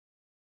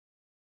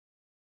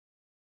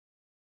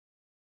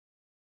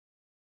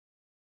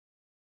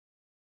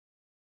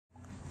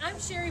I'm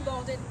Sheri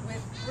Bolden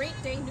with Great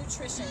Day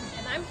Nutrition,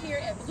 and I'm here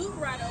at Blue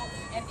Grotto,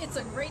 and it's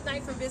a great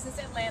night for business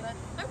Atlanta.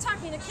 I'm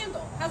talking to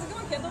Kendol. How's it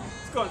going, Kendol?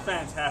 It's going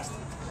fantastic.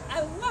 I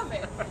love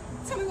it.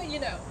 Tell me what you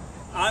know.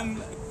 I'm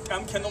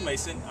Kendol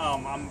Mason.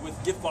 I'm with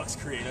Giftbox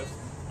Creative.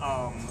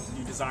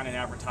 Do design and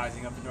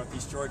advertising up in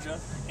Northeast Georgia,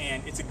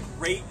 and it's a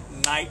great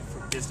night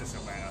for business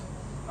Atlanta.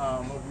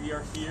 We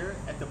are here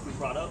at the Blue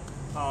Grotto,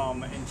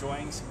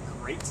 enjoying some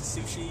great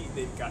sushi.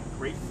 They've got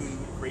great food,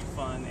 great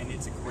fun, and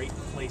it's a great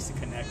place to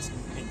connect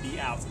and be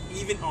out.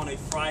 Even on a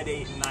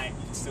Friday night,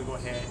 you can still go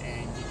ahead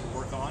and get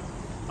your work on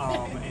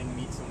and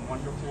meet some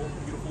wonderful,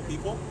 beautiful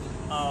people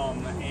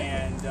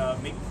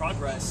and make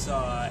progress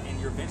in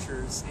your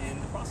ventures in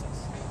the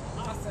process.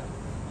 Awesome.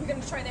 You're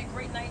going to try that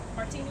Great Night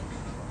Martini?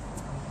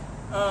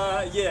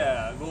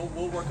 Yeah,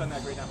 we'll work on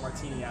that Great Night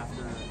Martini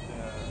after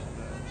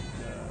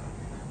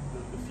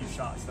the few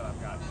shots that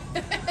I've got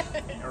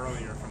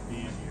earlier from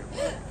being here.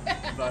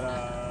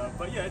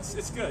 But yeah,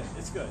 it's good.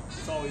 It's good.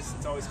 It's always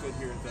good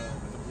here at the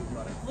Blue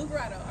Grotto. Blue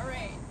Grotto. All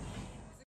right.